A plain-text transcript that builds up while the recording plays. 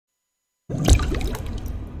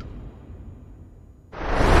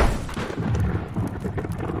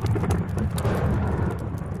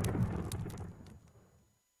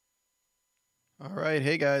Right,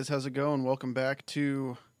 hey guys, how's it going? Welcome back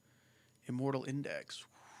to Immortal Index.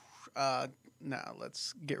 Now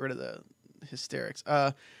let's get rid of the hysterics.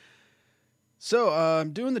 I'm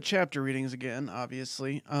doing the chapter readings again,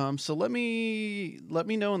 obviously. So let me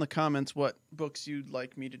know in the comments what books you'd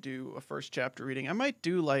like me to do a first chapter reading. I might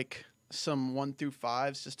do like some 1 through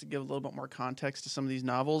 5s just to give a little bit more context to some of these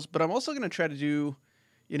novels, but I'm also going to try to do,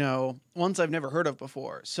 ones I've never heard of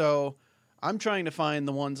before. So I'm trying to find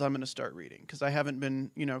the ones I'm going to start reading because I haven't been,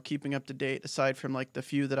 keeping up to date aside from like the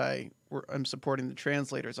few that I'm supporting the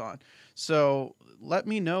translators on. So let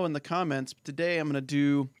me know in the comments. Today I'm going to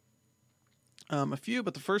do a few,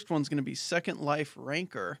 but the first one's going to be Second Life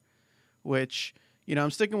Rancor, which, I'm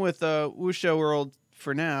sticking with Wuxia World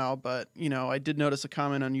for now, but, I did notice a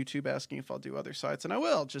comment on YouTube asking if I'll do other sites, and I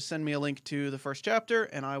will. Just send me a link to the first chapter,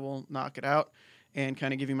 and I will knock it out and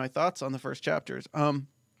kind of give you my thoughts on the first chapters.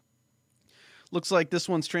 Looks like this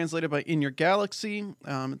one's translated by In Your Galaxy.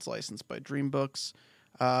 It's licensed by Dream Books.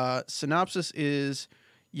 Synopsis is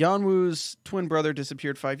Yanwu's twin brother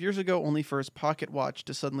disappeared 5 years ago, only for his pocket watch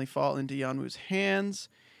to suddenly fall into Yanwu's hands.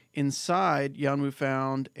 Inside, Yanwu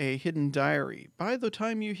found a hidden diary. By the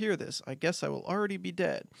time you hear this, I guess I will already be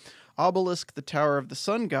dead. Obelisk, the Tower of the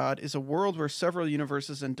Sun God, is a world where several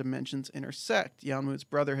universes and dimensions intersect. Yanwu's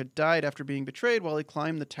brother had died after being betrayed while he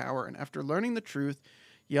climbed the tower, and after learning the truth,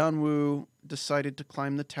 Yanwu decided to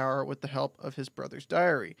climb the tower with the help of his brother's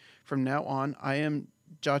diary. From now on, I am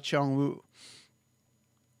Jia Wu.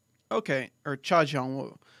 Okay, or Cha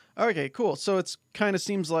Wu. Okay, cool. So it's kind of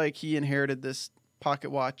seems like he inherited this pocket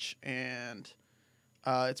watch, and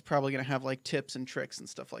it's probably going to have like tips and tricks and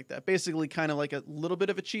stuff like that. Basically, kind of like a little bit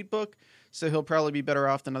of a cheat book. So he'll probably be better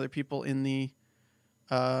off than other people in the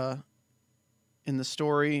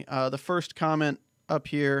story. The first comment up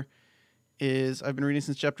here is I've been reading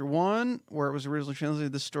since chapter 1, where it was originally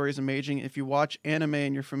translated. This story is amazing. If you watch anime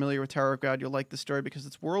and you're familiar with Tower of God, you'll like the story because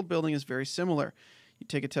its world building is very similar. You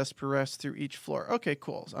take a test to progress through each floor. Okay,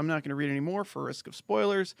 cool. So I'm not going to read any more for risk of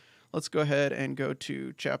spoilers. Let's go ahead and go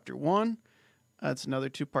to chapter 1. It's another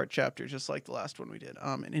 2-part chapter, just like the last one we did.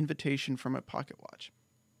 An invitation from a pocket watch.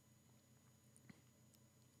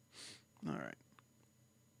 All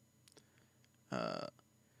right.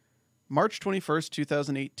 March 21st,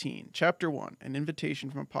 2018. Chapter 1, An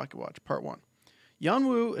Invitation from a Pocket Watch, Part 1.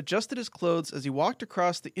 Yanwu adjusted his clothes as he walked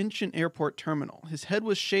across the Incheon airport terminal. His head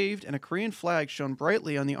was shaved, and a Korean flag shone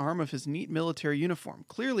brightly on the arm of his neat military uniform,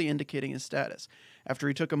 clearly indicating his status. After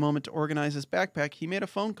he took a moment to organize his backpack, he made a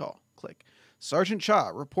phone call. Click. Sergeant Cha,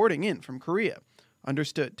 reporting in from Korea.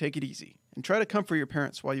 Understood. Take it easy. And try to comfort your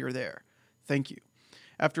parents while you're there. Thank you.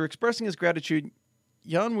 After expressing his gratitude,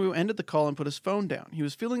 Yanwu ended the call and put his phone down. He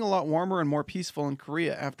was feeling a lot warmer and more peaceful in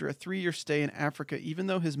Korea after a 3-year stay in Africa, even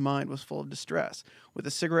though his mind was full of distress. With a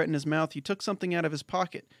cigarette in his mouth, he took something out of his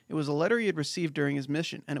pocket. It was a letter he had received during his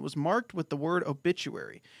mission, and it was marked with the word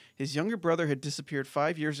obituary. His younger brother had disappeared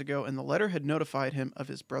 5 years ago, and the letter had notified him of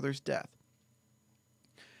his brother's death.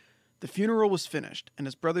 The funeral was finished, and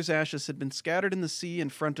his brother's ashes had been scattered in the sea in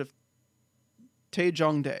front of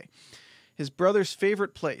Taejongdae, his brother's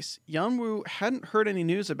favorite place. Yanwu hadn't heard any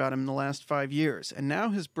news about him in the last 5 years, and now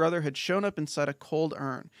his brother had shown up inside a cold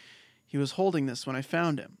urn. He was holding this when I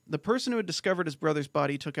found him. The person who had discovered his brother's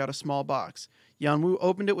body took out a small box. Yanwu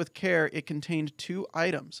opened it with care. It contained 2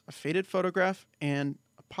 items, a faded photograph and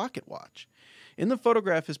a pocket watch. In the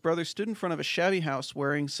photograph, his brother stood in front of a shabby house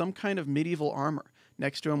wearing some kind of medieval armor.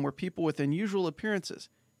 Next to him were people with unusual appearances.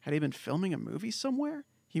 Had he been filming a movie somewhere?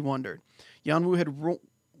 He wondered. Yanwu had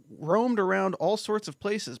roamed around all sorts of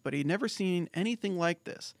places, but he'd never seen anything like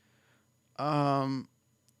this. I'm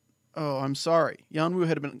sorry. Yanwu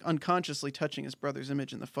had been unconsciously touching his brother's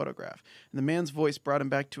image in the photograph, and the man's voice brought him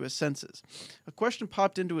back to his senses. A question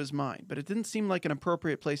popped into his mind, but it didn't seem like an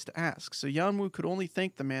appropriate place to ask, so Yanwu could only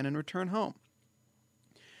thank the man and return home.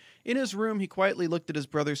 In his room, he quietly looked at his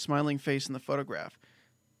brother's smiling face in the photograph.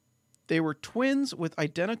 They were twins with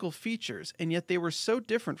identical features, and yet they were so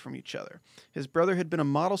different from each other. His brother had been a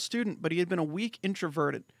model student, but he had been weak and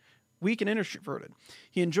introverted.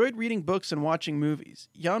 He enjoyed reading books and watching movies.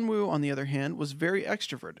 Yanwu, on the other hand, was very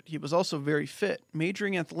extroverted. He was also very fit,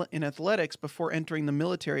 majoring in athletics before entering the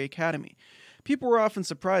military academy. People were often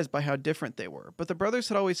surprised by how different they were, but the brothers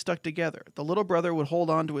had always stuck together. The little brother would hold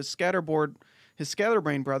on to his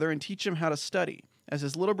scatterbrain brother and teach him how to study. As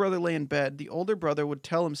his little brother lay in bed, the older brother would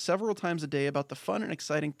tell him several times a day about the fun and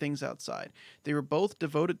exciting things outside. They were both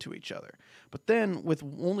devoted to each other. But then, with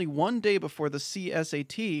only 1 day before the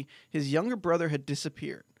CSAT, his younger brother had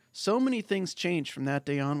disappeared. So many things changed from that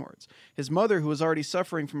day onwards. His mother, who was already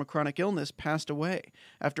suffering from a chronic illness, passed away.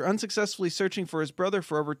 After unsuccessfully searching for his brother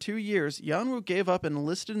for over 2 years, Yanwu gave up and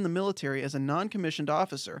enlisted in the military as a non-commissioned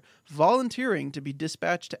officer, volunteering to be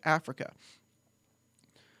dispatched to Africa.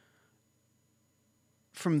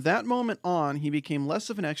 From that moment on, he became less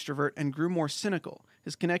of an extrovert and grew more cynical.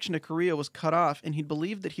 His connection to Korea was cut off, and he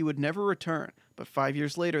believed that he would never return. But 5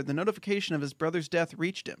 years later, the notification of his brother's death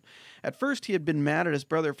reached him. At first, he had been mad at his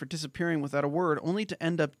brother for disappearing without a word, only to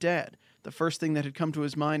end up dead. The first thing that had come to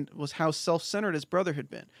his mind was how self-centered his brother had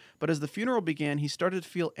been. But as the funeral began, he started to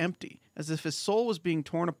feel empty, as if his soul was being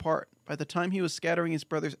torn apart. By the time he was scattering his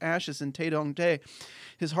brother's ashes in Taedongdae,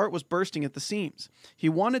 his heart was bursting at the seams. He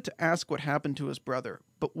wanted to ask what happened to his brother,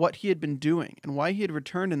 but what he had been doing, and why he had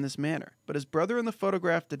returned in this manner. But his brother in the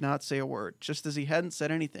photograph did not say a word, just as he hadn't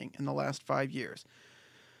said anything in the last 5 years.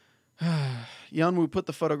 Yanwu put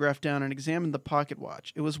the photograph down and examined the pocket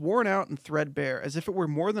watch. It was worn out and threadbare, as if it were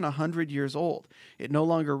more than 100 years old. It no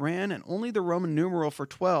longer ran, and only the Roman numeral for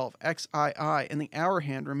 12, XII, and the hour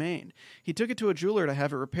hand remained. He took it to a jeweler to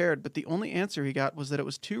have it repaired, but the only answer he got was that it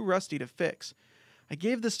was too rusty to fix. I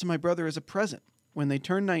gave this to my brother as a present. When they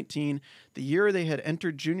turned 19, the year they had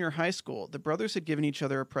entered junior high school, the brothers had given each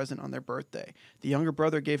other a present on their birthday. The younger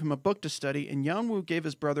brother gave him a book to study, and Yanwu gave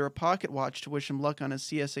his brother a pocket watch to wish him luck on his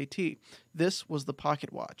CSAT. This was the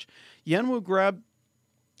pocket watch. Yanwu grabbed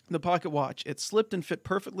the pocket watch. It slipped and fit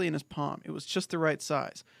perfectly in his palm. It was just the right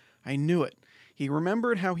size. I knew it. He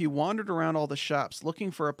remembered how he wandered around all the shops looking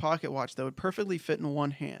for a pocket watch that would perfectly fit in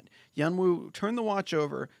one hand. Yanwu turned the watch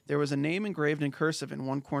over. There was a name engraved in cursive in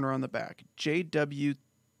one corner on the back. J.W.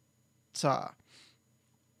 Tsa.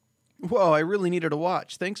 Whoa, I really needed a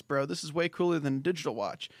watch. Thanks, bro. This is way cooler than a digital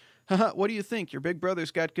watch. Haha, what do you think? Your big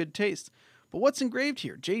brother's got good taste. But what's engraved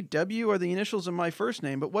here? J.W. are the initials of my first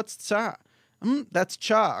name, but what's Tsa? That's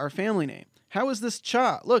Cha, our family name. How is this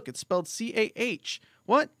Cha? Look, it's spelled C-A-H.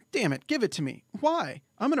 What? Damn it, give it to me. Why?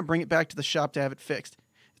 I'm going to bring it back to the shop to have it fixed.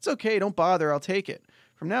 It's okay, don't bother, I'll take it.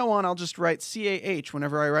 From now on, I'll just write C-A-H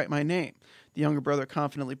whenever I write my name. The younger brother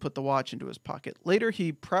confidently put the watch into his pocket. Later,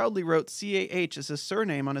 he proudly wrote C-A-H as his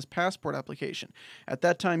surname on his passport application. At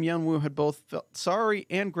that time, Yanwu had both felt sorry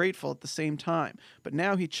and grateful at the same time, but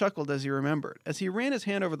now he chuckled as he remembered. As he ran his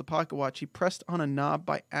hand over the pocket watch, he pressed on a knob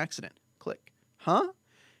by accident. Click. Huh?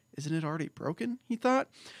 Isn't it already broken? He thought.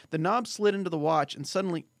 The knob slid into the watch, and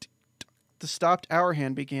suddenly the stopped hour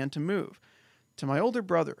hand began to move. To my older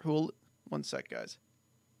brother, who will... One sec, guys.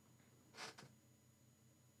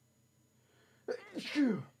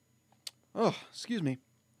 Oh, excuse me.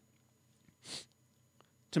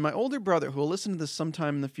 To my older brother, who will listen to this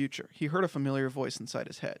sometime in the future, he heard a familiar voice inside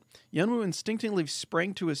his head. Yanwu instinctively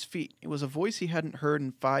sprang to his feet. It was a voice he hadn't heard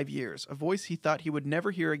in 5 years, a voice he thought he would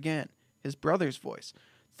never hear again. His brother's voice.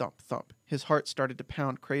 Thump, thump. His heart started to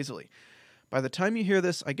pound crazily. By the time you hear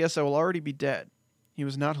this, I guess I will already be dead. He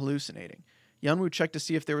was not hallucinating. Yanwu checked to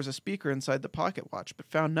see if there was a speaker inside the pocket watch, but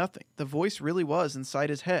found nothing. The voice really was inside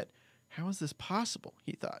his head. How is this possible?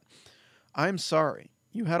 He thought. I'm sorry.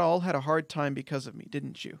 You all had a hard time because of me,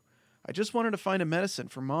 didn't you? I just wanted to find a medicine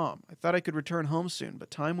for Mom. I thought I could return home soon, but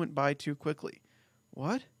time went by too quickly.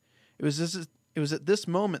 What? It was at this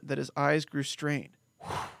moment that his eyes grew strained.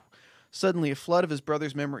 Whew. Suddenly, a flood of his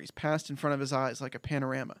brother's memories passed in front of his eyes like a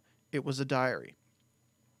panorama. It was a diary.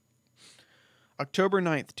 October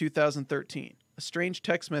 9th, 2013. A strange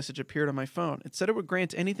text message appeared on my phone. It said it would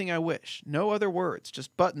grant anything I wish. No other words,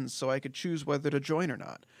 just buttons so I could choose whether to join or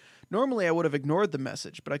not. Normally, I would have ignored the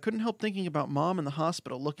message, but I couldn't help thinking about Mom in the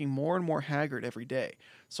hospital looking more and more haggard every day.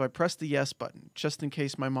 So I pressed the yes button, just in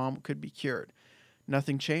case my mom could be cured.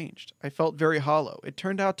 Nothing changed. I felt very hollow. It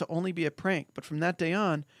turned out to only be a prank, but from that day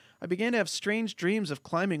on, I began to have strange dreams of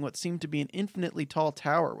climbing what seemed to be an infinitely tall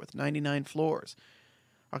tower with 99 floors.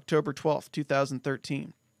 October 12th,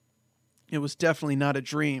 2013. It was definitely not a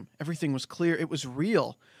dream. Everything was clear. It was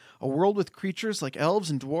real. A world with creatures like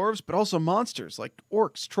elves and dwarves, but also monsters like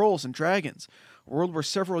orcs, trolls, and dragons. A world where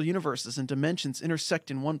several universes and dimensions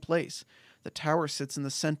intersect in one place. The tower sits in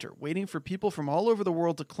the center, waiting for people from all over the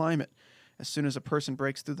world to climb it. As soon as a person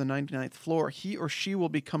breaks through the 99th floor, he or she will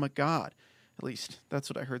become a god. At least, that's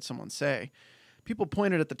what I heard someone say. People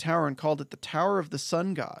pointed at the tower and called it the Tower of the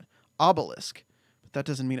Sun God, Obelisk. But that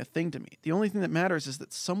doesn't mean a thing to me. The only thing that matters is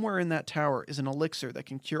that somewhere in that tower is an elixir that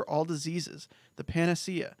can cure all diseases, the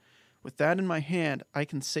panacea. With that in my hand, I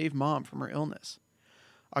can save Mom from her illness.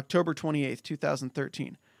 October 28th,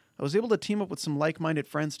 2013. I was able to team up with some like-minded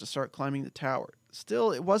friends to start climbing the tower.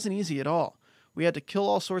 Still, it wasn't easy at all. We had to kill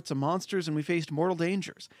all sorts of monsters and we faced mortal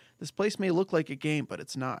dangers. This place may look like a game, but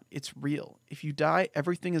it's not. It's real. If you die,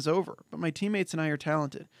 everything is over. But my teammates and I are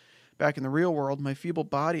talented. Back in the real world, my feeble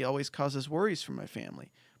body always causes worries for my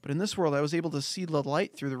family. But in this world, I was able to see the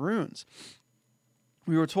light through the runes.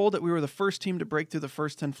 We were told that we were the first team to break through the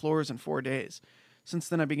first 10 floors in 4 days. Since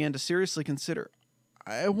then, I began to seriously consider,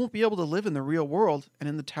 I won't be able to live in the real world and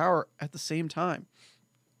in the tower at the same time.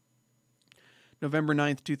 November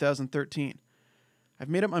 9th, 2013. I've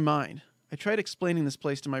made up my mind. I tried explaining this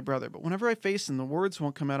place to my brother, but whenever I face him, the words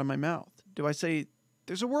won't come out of my mouth. Do I say,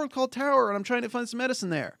 there's a world called Tower and I'm trying to find some medicine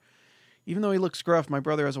there? Even though he looks gruff, my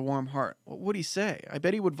brother has a warm heart. What would he say? I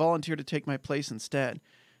bet he would volunteer to take my place instead.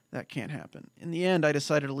 That can't happen. In the end, I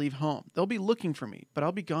decided to leave home. They'll be looking for me, but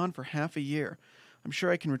I'll be gone for half a year. I'm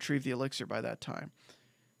sure I can retrieve the elixir by that time.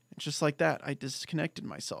 And just like that, I disconnected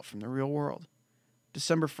myself from the real world.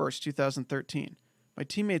 December 1st, 2013. My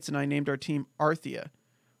teammates and I named our team Arthia.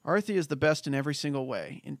 Arthia is the best in every single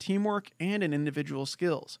way, in teamwork and in individual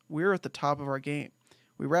skills. We're at the top of our game.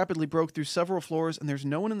 We rapidly broke through several floors, and there's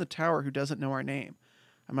no one in the tower who doesn't know our name.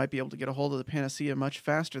 I might be able to get a hold of the panacea much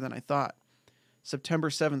faster than I thought. September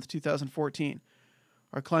 7th, 2014.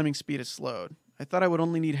 Our climbing speed has slowed. I thought I would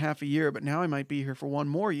only need half a year, but now I might be here for one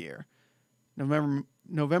more year. November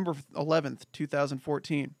 11th,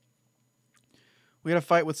 2014. We had a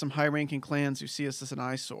fight with some high-ranking clans who see us as an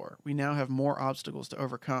eyesore. We now have more obstacles to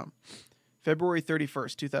overcome. February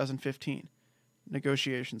 31st, 2015.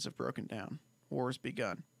 Negotiations have broken down. War has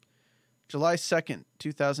begun. July 2nd,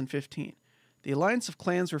 2015. The alliance of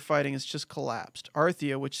clans we're fighting has just collapsed.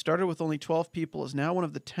 Arthia, which started with only 12 people, is now one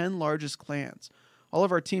of the 10 largest clans. All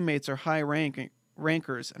of our teammates are high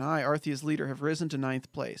rankers, and I, Arthia's leader, have risen to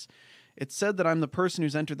 9th place. It's said that I'm the person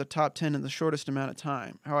who's entered the top 10 in the shortest amount of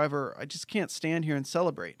time. However, I just can't stand here and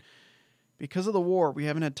celebrate. Because of the war, we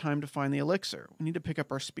haven't had time to find the elixir. We need to pick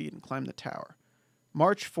up our speed and climb the tower.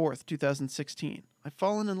 March 4th, 2016. I've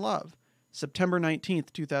fallen in love. September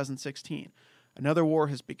 19th, 2016. Another war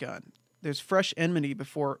has begun. There's fresh enmity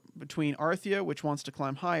between Arthia, which wants to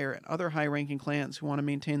climb higher, and other high-ranking clans who want to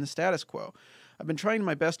maintain the status quo. I've been trying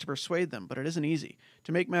my best to persuade them, but it isn't easy.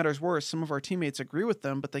 To make matters worse, some of our teammates agree with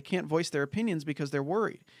them, but they can't voice their opinions because they're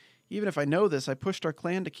worried. Even if I know this, I pushed our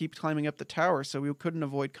clan to keep climbing up the tower so we couldn't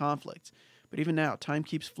avoid conflicts. But even now, time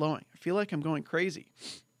keeps flowing. I feel like I'm going crazy.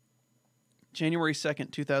 January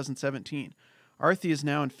 2nd, 2017. Arthia is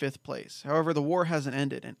now in 5th place. However, the war hasn't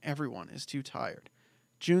ended, and everyone is too tired.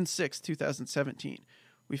 June 6th, 2017.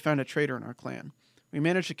 We found a traitor in our clan. We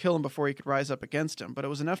managed to kill him before he could rise up against him, but it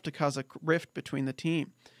was enough to cause a rift between the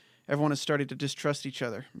team. Everyone is starting to distrust each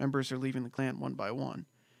other. Members are leaving the clan one by one.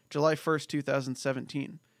 July 1st,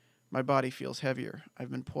 2017. My body feels heavier.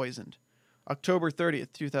 I've been poisoned. October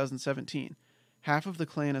 30th, 2017. Half of the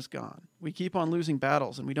clan is gone. We keep on losing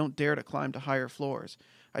battles, and we don't dare to climb to higher floors.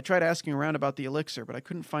 I tried asking around about the elixir, but I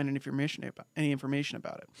couldn't find any information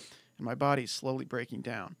about it, and my body is slowly breaking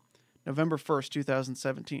down. November 1st,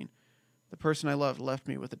 2017. The person I loved left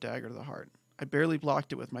me with a dagger to the heart. I barely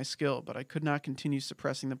blocked it with my skill, but I could not continue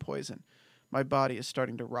suppressing the poison. My body is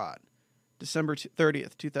starting to rot. December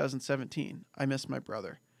 30th, 2017. I miss my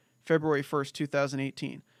brother. February 1st,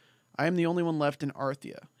 2018. I am the only one left in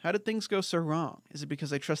Arthia. How did things go so wrong? Is it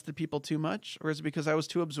because I trusted people too much? Or is it because I was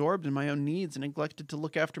too absorbed in my own needs and neglected to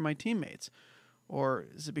look after my teammates? Or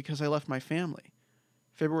is it because I left my family?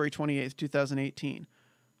 February 28th, 2018.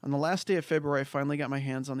 On the last day of February, I finally got my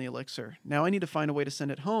hands on the elixir. Now I need to find a way to send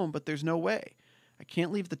it home, but there's no way. I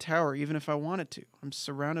can't leave the tower even if I wanted to. I'm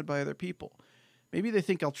surrounded by other people. Maybe they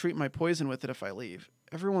think I'll treat my poison with it if I leave.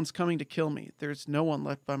 Everyone's coming to kill me. There's no one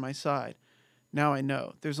left by my side. Now I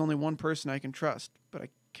know. There's only one person I can trust, but I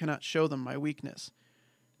cannot show them my weakness.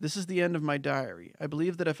 This is the end of my diary. I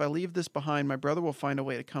believe that if I leave this behind, my brother will find a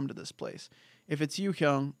way to come to this place. If it's you,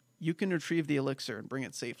 Hyung, you can retrieve the elixir and bring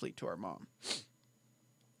it safely to our mom.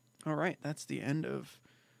 All right, that's the end of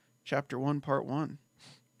Chapter 1, Part 1.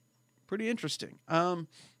 Pretty interesting.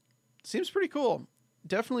 Seems pretty cool.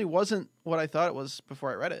 Definitely wasn't what I thought it was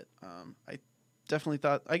before I read it. I definitely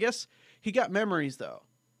thought... I guess he got memories, though.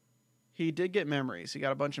 He did get memories. He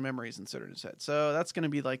got a bunch of memories inserted in his head. So that's going to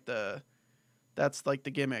be like the... That's like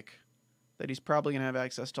the gimmick. That he's probably going to have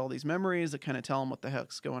access to all these memories that kind of tell him what the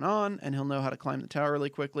heck's going on. And he'll know how to climb the tower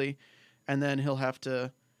really quickly. And then he'll have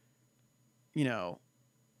to... You know...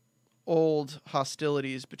 old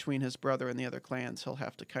hostilities between his brother and the other clans he'll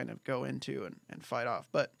have to kind of go into and fight off.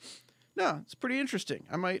 But no, it's pretty interesting.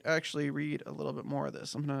 I might actually read a little bit more of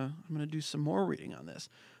this. I'm gonna do some more reading on this.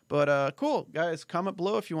 But cool, guys, comment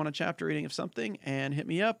below if you want a chapter reading of something and hit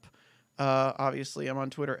me up. Obviously, I'm on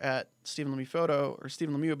Twitter at Stephen Lemieux Photo or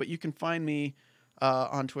Stephen Lemieux, but you can find me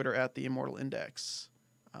on Twitter at the Immortal Index.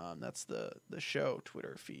 That's the show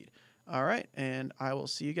Twitter feed. All right, and I will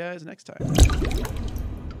see you guys next time.